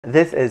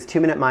This is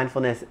 2-minute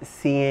mindfulness,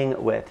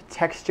 seeing with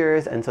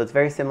textures, and so it's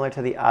very similar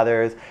to the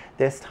others.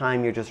 This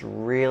time you're just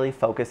really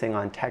focusing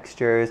on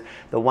textures.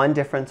 The one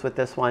difference with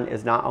this one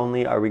is not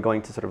only are we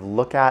going to sort of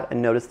look at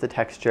and notice the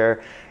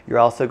texture, you're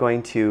also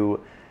going to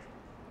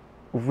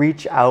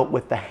reach out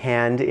with the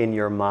hand in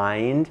your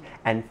mind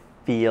and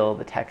feel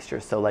the texture.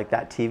 So like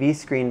that TV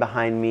screen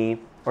behind me,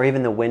 or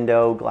even the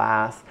window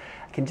glass,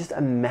 I can just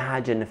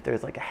imagine if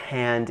there's like a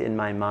hand in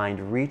my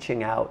mind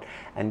reaching out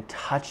and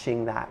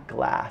touching that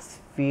glass,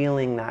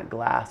 feeling that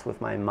glass with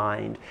my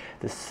mind,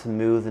 the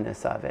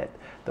smoothness of it,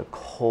 the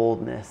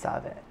coldness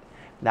of it,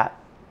 that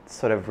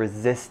sort of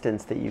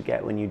resistance that you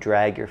get when you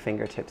drag your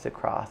fingertips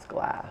across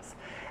glass.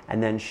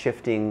 And then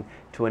shifting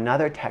to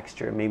another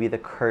texture, maybe the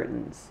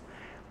curtains,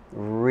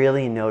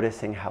 really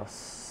noticing how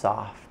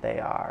soft they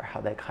are,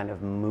 how they kind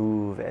of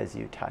move as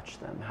you touch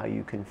them, how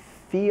you can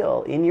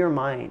feel in your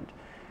mind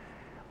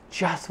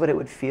just what it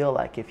would feel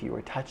like if you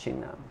were touching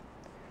them.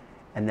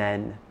 And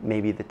then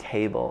maybe the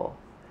table,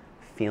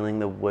 feeling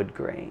the wood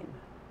grain,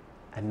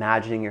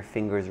 imagining your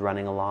fingers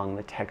running along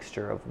the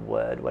texture of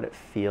wood, what it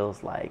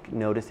feels like,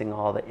 noticing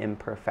all the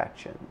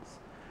imperfections.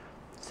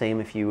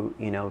 Same if you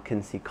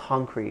can see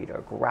concrete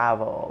or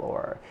gravel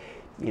or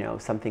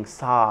something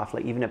soft,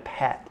 like even a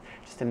pet.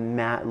 Just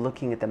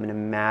looking at them and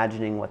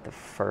imagining what the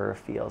fur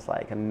feels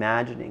like,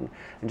 imagining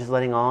and just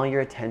letting all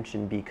your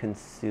attention be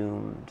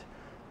consumed,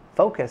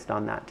 focused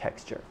on that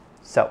texture.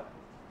 So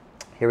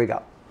here we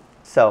go.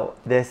 So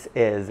this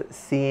is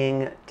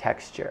seeing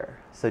texture.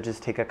 So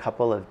just take a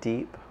couple of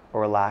deep,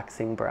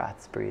 relaxing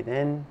breaths. Breathe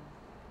in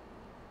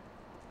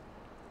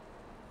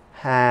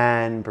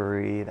and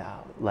breathe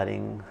out,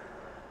 letting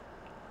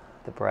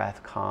the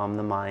breath calm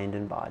the mind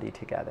and body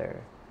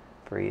together.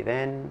 Breathe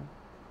in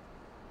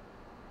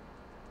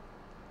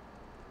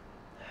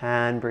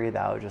and breathe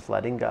out, just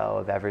letting go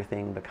of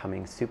everything,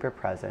 becoming super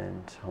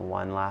present.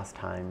 One last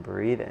time,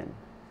 breathe in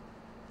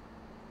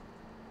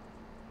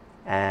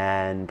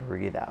and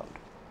breathe out.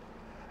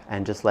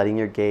 And just letting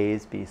your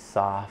gaze be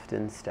soft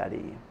and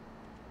steady.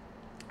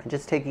 And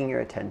just taking your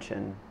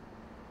attention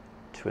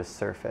to a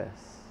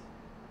surface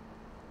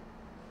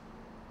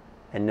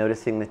and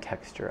noticing the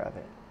texture of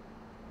it.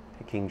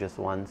 Picking just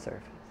one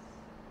surface.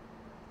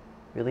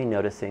 Really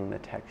noticing the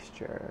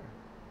texture.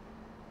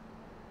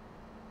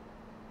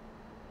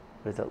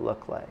 What does it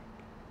look like?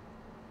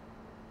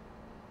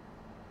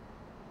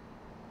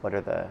 What are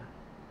the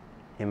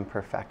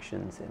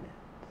imperfections in it?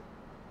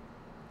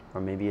 Or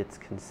maybe it's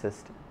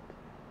consistent.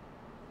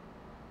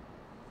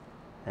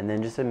 And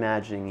then just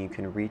imagining you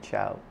can reach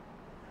out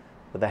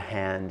with a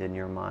hand in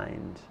your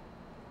mind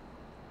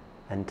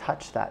and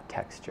touch that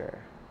texture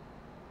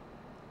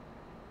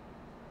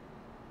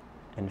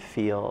and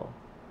feel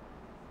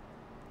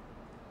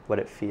what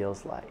it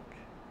feels like.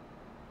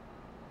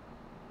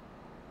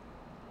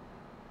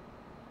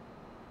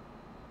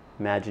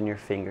 Imagine your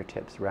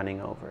fingertips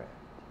running over it.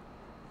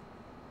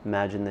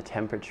 Imagine the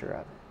temperature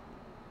of it.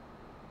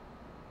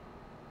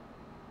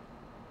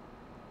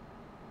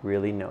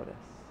 Really notice.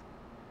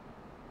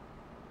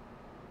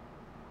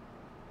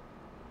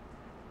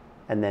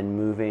 And then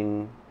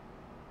moving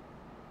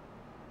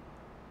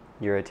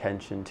your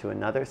attention to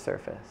another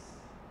surface.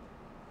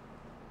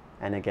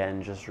 And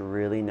again, just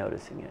really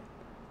noticing it.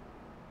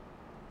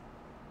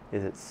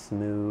 Is it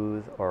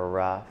smooth or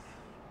rough?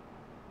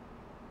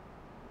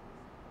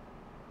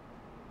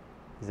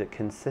 Is it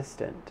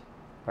consistent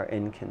or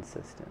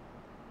inconsistent?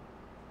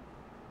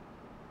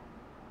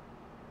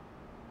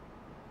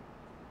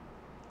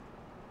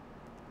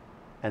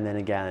 And then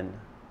again,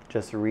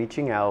 just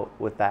reaching out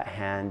with that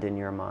hand in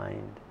your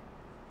mind.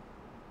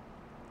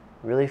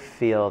 Really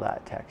feel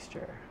that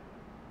texture.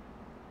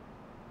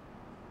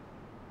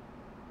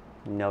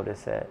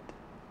 Notice it.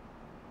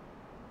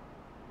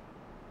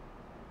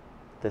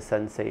 The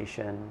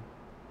sensation.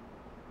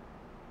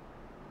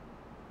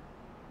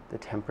 The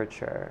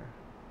temperature.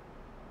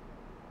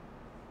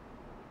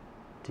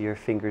 Do your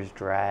fingers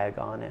drag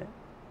on it?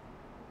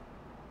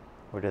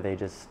 Or do they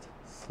just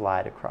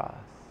slide across?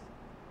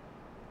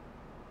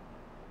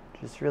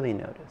 Just really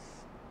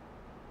notice.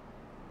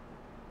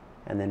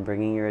 And then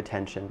bringing your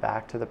attention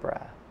back to the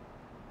breath.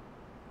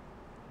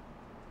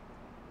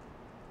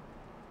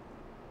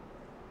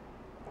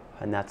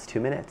 And that's 2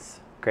 minutes.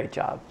 Great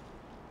job.